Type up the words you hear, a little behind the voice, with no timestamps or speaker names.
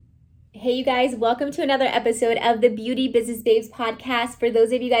Hey, you guys, welcome to another episode of the Beauty Business Babes podcast. For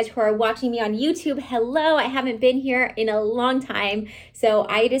those of you guys who are watching me on YouTube, hello, I haven't been here in a long time. So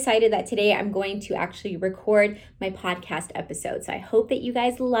I decided that today I'm going to actually record my podcast episode. So I hope that you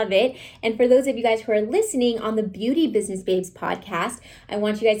guys love it. And for those of you guys who are listening on the Beauty Business Babes podcast, I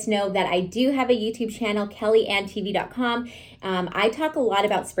want you guys to know that I do have a YouTube channel, kellyantv.com. I talk a lot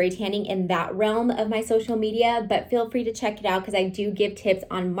about spray tanning in that realm of my social media, but feel free to check it out because I do give tips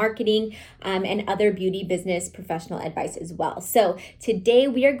on marketing and other beauty business professional advice as well. So today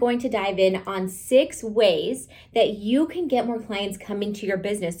we are going to dive in on 6 ways that you can get more clients coming to your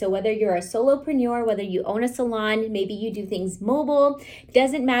business. So whether you're a solopreneur, whether you own a salon, maybe you do things mobile,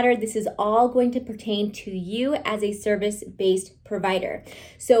 doesn't matter. This is all going to pertain to you as a service-based provider.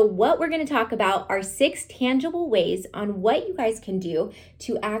 So what we're going to talk about are 6 tangible ways on what you guys can do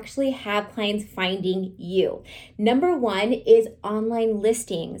to actually have clients finding you. Number 1 is online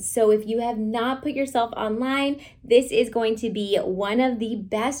listings. So if you have not put yourself online, this is going to be one of the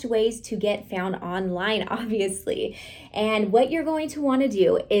best ways to get found online, obviously. And what you're going to want to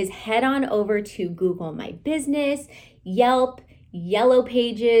do is head on over to Google My Business, Yelp, Yellow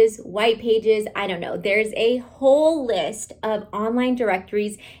Pages, White Pages, I don't know. There's a whole list of online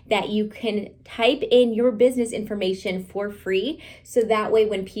directories that you can type in your business information for free. So that way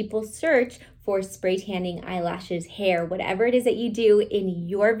when people search for spray tanning, eyelashes, hair, whatever it is that you do in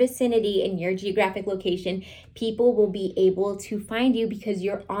your vicinity, in your geographic location, people will be able to find you because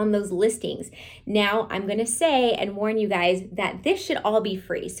you're on those listings. Now, I'm going to say and warn you guys that this should all be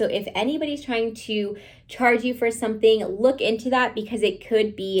free. So if anybody's trying to charge you for something, look into that because it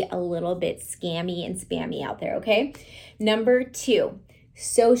could be a little bit scammy and spammy out there, okay? Number 2.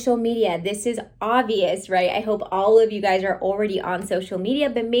 Social media. This is obvious, right? I hope all of you guys are already on social media,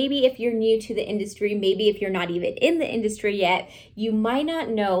 but maybe if you're new to the industry, maybe if you're not even in the industry yet, you might not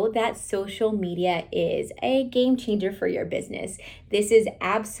know that social media is a game changer for your business. This is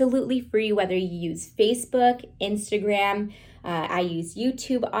absolutely free, whether you use Facebook, Instagram, I use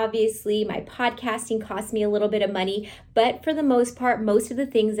YouTube, obviously. My podcasting costs me a little bit of money, but for the most part, most of the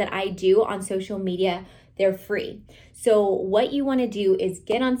things that I do on social media, they're free. So what you want to do is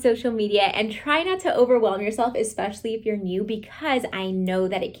get on social media and try not to overwhelm yourself, especially if you're new, because I know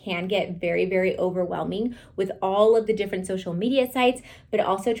that it can get very, very overwhelming with all of the different social media sites, but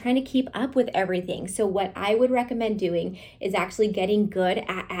also trying to keep up with everything. So what I would recommend doing is actually getting good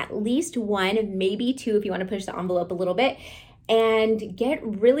at least 1, maybe 2 if you want to push the envelope a little bit, and get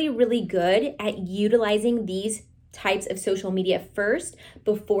really, really good at utilizing these types of social media first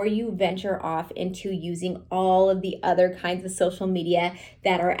before you venture off into using all of the other kinds of social media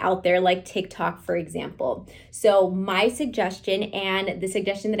that are out there, like TikTok, for example. So my suggestion, and the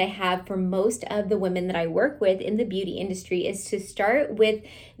suggestion that I have for most of the women that I work with in the beauty industry, is to start with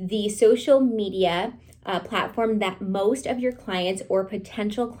the social media platform that most of your clients or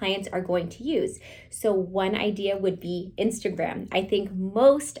potential clients are going to use. So one idea would be Instagram. I think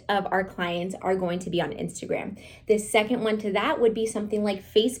most of our clients are going to be on Instagram. The second one to that would be something like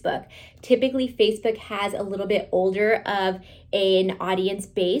Facebook. Typically, Facebook has a little bit older of an audience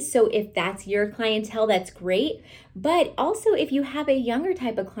base. So if that's your clientele, that's great. But also if you have a younger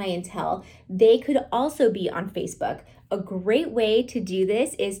type of clientele, they could also be on Facebook. A great way to do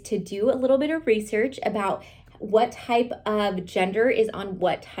this is to do a little bit of research about what type of gender is on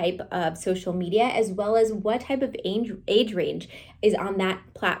what type of social media, as well as what type of age range is on that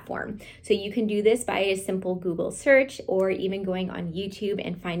platform. So you can do this by a simple Google search or even going on YouTube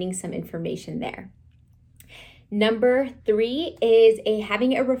and finding some information there. Number 3 is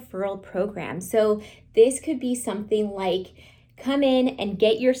having a referral program. So this could be something like come in and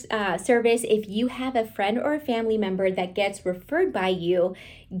get your service. If you have a friend or a family member that gets referred by you,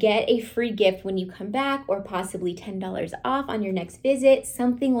 get a free gift when you come back, or possibly $10 off on your next visit,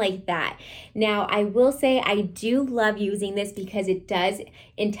 something like that. Now, I will say I do love using this because it does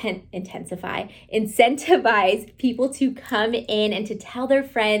incentivize people to come in and to tell their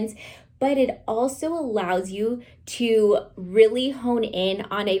friends, but it also allows you to really hone in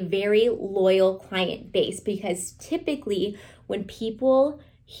on a very loyal client base, because typically when people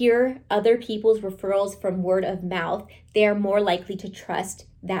hear other people's referrals from word of mouth, they are more likely to trust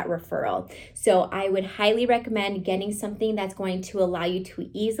that referral. So I would highly recommend getting something that's going to allow you to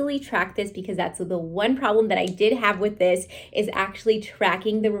easily track this, because that's the one problem that I did have with this, is actually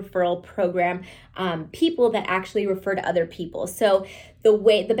tracking the referral program, people that actually refer to other people. So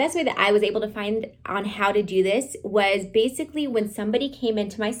the best way that I was able to find on how to do this was basically when somebody came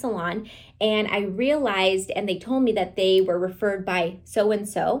into my salon and I realized, and they told me that they were referred by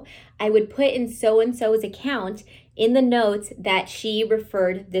so-and-so, I would put in so-and-so's account in the notes that she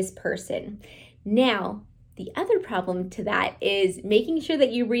referred this person. Now, the other problem to that is making sure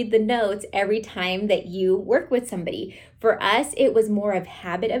that you read the notes every time that you work with somebody. For us, it was more of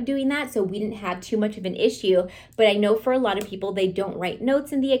habit of doing that, so we didn't have too much of an issue. But I know for a lot of people, they don't write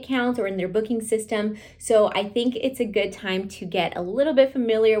notes in the account or in their booking system. So I think it's a good time to get a little bit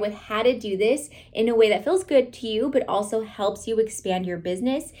familiar with how to do this in a way that feels good to you, but also helps you expand your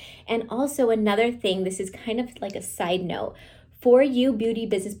business. And also another thing, this is kind of like a side note, for you beauty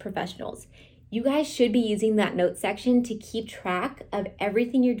business professionals, you guys should be using that note section to keep track of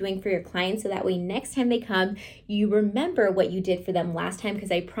everything you're doing for your clients, so that way next time they come, you remember what you did for them last time,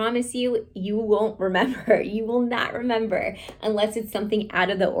 because I promise you, you won't remember. You will not remember unless it's something out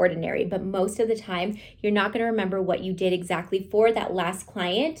of the ordinary. But most of the time, you're not going to remember what you did exactly for that last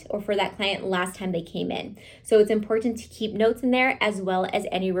client or for that client last time they came in. So it's important to keep notes in there, as well as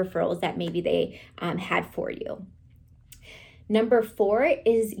any referrals that maybe they had for you. Number 4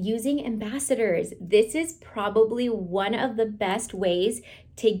 is using ambassadors. This is probably one of the best ways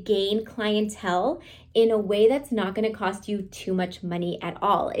to gain clientele in a way that's not going to cost you too much money at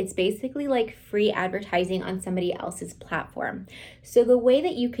all. It's basically like free advertising on somebody else's platform. So the way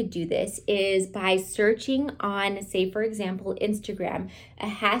that you could do this is by searching on, say, for example, Instagram, a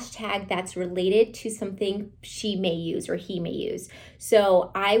hashtag that's related to something she may use or he may use.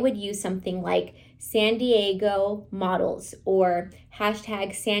 So I would use something like San Diego models or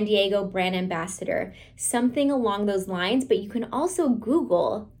hashtag San Diego brand ambassador, something along those lines. But you can also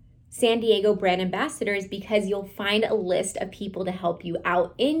Google San Diego brand ambassadors, because you'll find a list of people to help you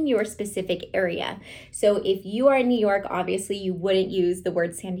out in your specific area. So if you are in New York, obviously you wouldn't use the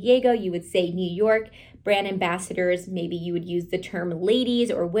word San Diego, you would say New York brand ambassadors. Maybe you would use the term ladies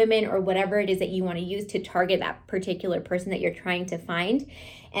or women or whatever it is that you want to use to target that particular person that you're trying to find.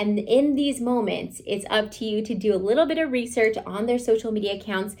 And in these moments, it's up to you to do a little bit of research on their social media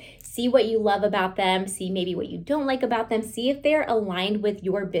accounts, see what you love about them, see maybe what you don't like about them, see if they're aligned with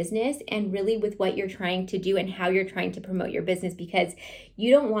your business and really with what you're trying to do and how you're trying to promote your business, because you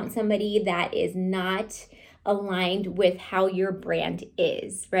don't want somebody that is not aligned with how your brand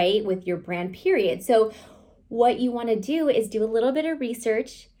is, right? With your brand period. So what you want to do is do a little bit of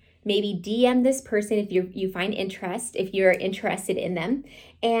research, maybe DM this person if you find interest, if you're interested in them,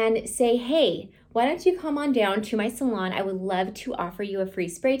 and say, hey, why don't you come on down to my salon? I would love to offer you a free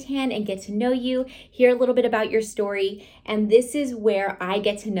spray tan and get to know you, hear a little bit about your story. And this is where I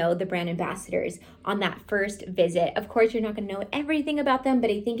get to know the brand ambassadors on that first visit. Of course, you're not going to know everything about them, but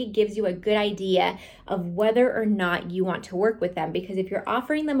I think it gives you a good idea of whether or not you want to work with them. Because if you're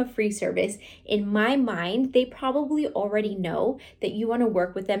offering them a free service, in my mind, they probably already know that you want to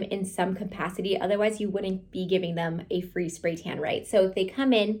work with them in some capacity. Otherwise, you wouldn't be giving them a free spray tan, right? So if they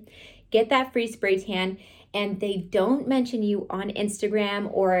come in, get that free spray tan, and they don't mention you on Instagram,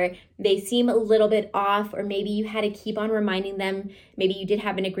 or they seem a little bit off, or maybe you had to keep on reminding them, maybe you did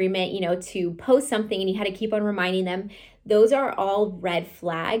have an agreement, to post something and you had to keep on reminding them, those are all red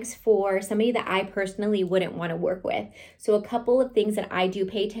flags for somebody that I personally wouldn't want to work with. So a couple of things that I do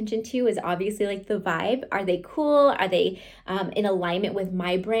pay attention to is obviously like the vibe. Are they cool? Are they in alignment with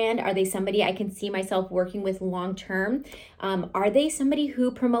my brand? Are they somebody I can see myself working with long term? Are they somebody who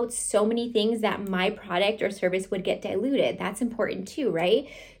promotes so many things that my product or service would get diluted? That's important too, right?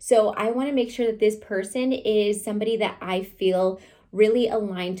 So I want to make sure that this person is somebody that I feel really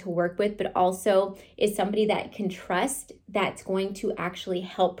aligned to work with, but also is somebody that can trust, that's going to actually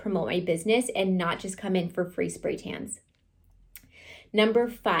help promote my business and not just come in for free spray tans. Number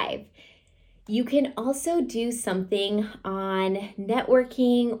 5, you can also do something on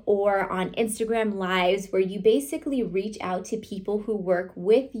networking or on Instagram Lives where you basically reach out to people who work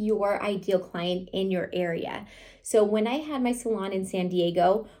with your ideal client in your area. So when I had my salon in San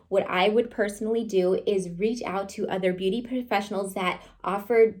Diego, what I would personally do is reach out to other beauty professionals that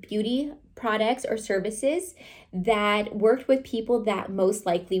offered beauty products or services that worked with people that most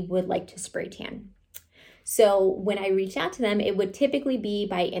likely would like to spray tan. So when I reached out to them, it would typically be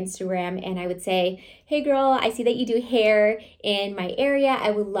by Instagram, and I would say, hey girl, I see that you do hair in my area. I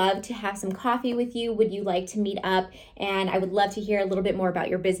would love to have some coffee with you. Would you like to meet up? And I would love to hear a little bit more about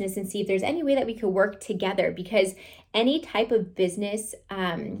your business and see if there's any way that we could work together, because any type of business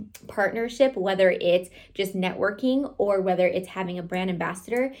partnership, whether it's just networking or whether it's having a brand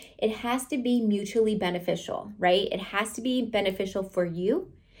ambassador, it has to be mutually beneficial, right? It has to be beneficial for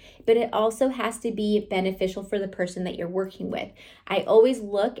you. but it also has to be beneficial for the person that you're working with. I always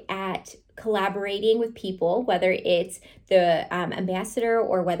look at collaborating with people, whether it's the ambassador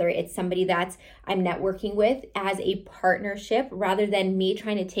or whether it's somebody that I'm networking with, as a partnership rather than me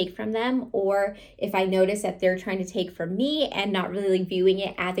trying to take from them, or if I notice that they're trying to take from me and not really viewing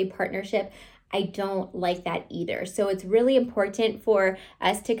it as a partnership. I don't like that either. So it's really important for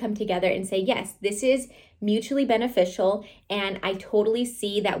us to come together and say, yes, this is mutually beneficial, and I totally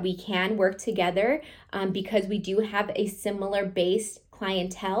see that we can work together because we do have a similar base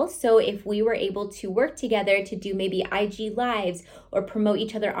clientele. So if we were able to work together to do maybe IG lives or promote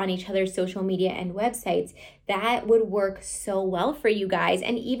each other on each other's social media and websites, that would work so well for you guys.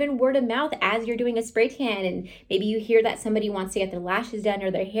 And even word of mouth as you're doing a spray tan and maybe you hear that somebody wants to get their lashes done or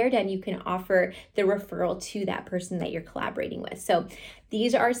their hair done, you can offer the referral to that person that you're collaborating with. So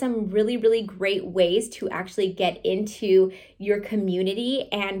these are some really, really great ways to actually get into your community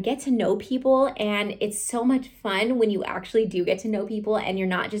and get to know people. And it's so much fun when you actually do get to know people and you're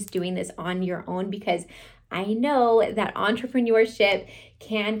not just doing this on your own, because I know that entrepreneurship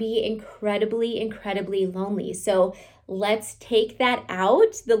can be incredibly, incredibly lonely. So let's take that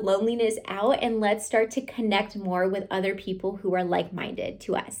out, the loneliness out, and let's start to connect more with other people who are like-minded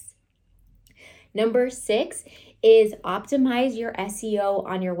to us. Number 6 is optimize your SEO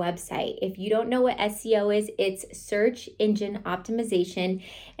on your website. If you don't know what SEO is, it's search engine optimization.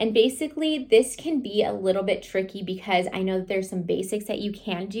 And basically this can be a little bit tricky because I know that there's some basics that you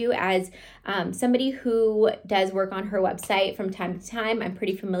can do as somebody who does work on her website from time to time. I'm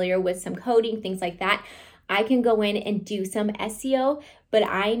pretty familiar with some coding, things like that. I can go in and do some SEO, but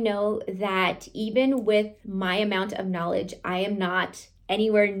I know that even with my amount of knowledge, I am not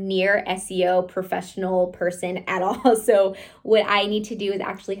anywhere near SEO professional person at all. So what I need to do is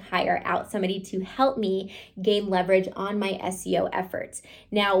actually hire out somebody to help me gain leverage on my SEO efforts.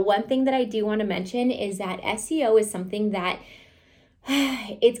 Now, one thing that I do want to mention is that SEO is something that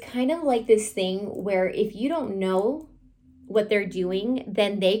it's kind of like this thing where if you don't know what they're doing,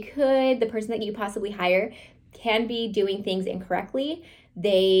 then the person that you possibly hire can be doing things incorrectly.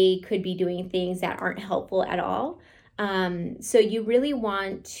 They could be doing things that aren't helpful at all. So you really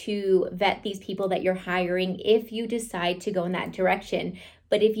want to vet these people that you're hiring if you decide to go in that direction.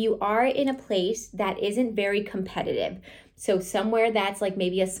 But if you are in a place that isn't very competitive, so somewhere that's like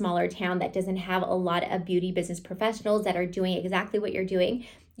maybe a smaller town that doesn't have a lot of beauty business professionals that are doing exactly what you're doing,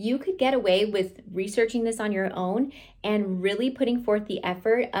 you could get away with researching this on your own and really putting forth the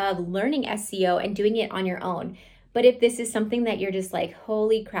effort of learning SEO and doing it on your own. But if this is something that you're just like,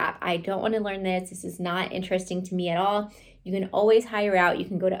 holy crap, I don't want to learn this, this is not interesting to me at all, you can always hire out. You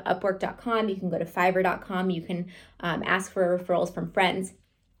can go to Upwork.com, you can go to Fiverr.com, you can ask for referrals from friends.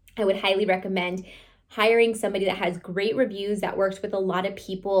 I would highly recommend hiring somebody that has great reviews, that works with a lot of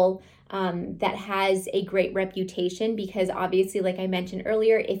people, that has a great reputation, because obviously, like I mentioned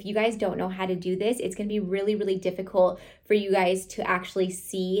earlier, if you guys don't know how to do this, it's going to be really, really difficult for you guys to actually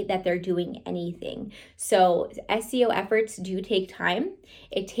see that they're doing anything. So SEO efforts do take time.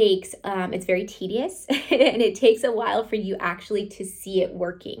 It takes, it's very tedious and it takes a while for you actually to see it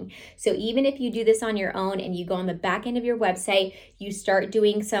working. So even if you do this on your own and you go on the back end of your website, you start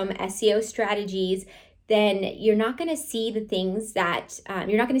doing some SEO strategies, then you're not going to see the things that,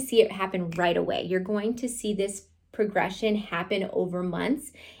 you're not going to see it happen right away. You're going to see this progression happen over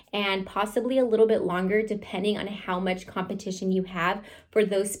months and possibly a little bit longer, depending on how much competition you have for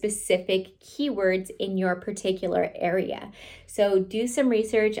those specific keywords in your particular area. So do some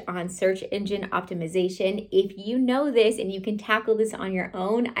research on search engine optimization. If you know this and you can tackle this on your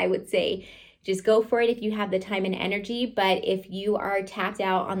own, I would say just go for it if you have the time and energy. But if you are tapped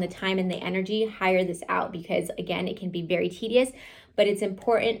out on the time and the energy, hire this out, because again, it can be very tedious. But it's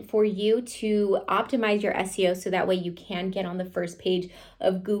important for you to optimize your SEO so that way you can get on the first page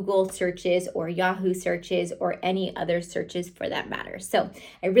of Google searches or Yahoo searches or any other searches for that matter. So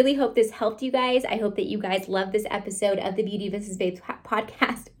I really hope this helped you guys. I hope that you guys love this episode of the Beauty Business Babes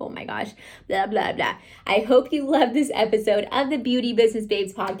podcast. Oh my gosh, blah, blah, blah. I hope you love this episode of the Beauty Business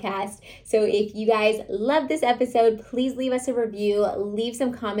Babes podcast. So if you guys love this episode, please leave us a review, leave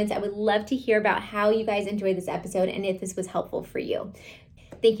some comments. I would love to hear about how you guys enjoyed this episode and if this was helpful for you.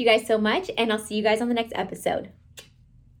 Thank you guys so much, and I'll see you guys on the next episode.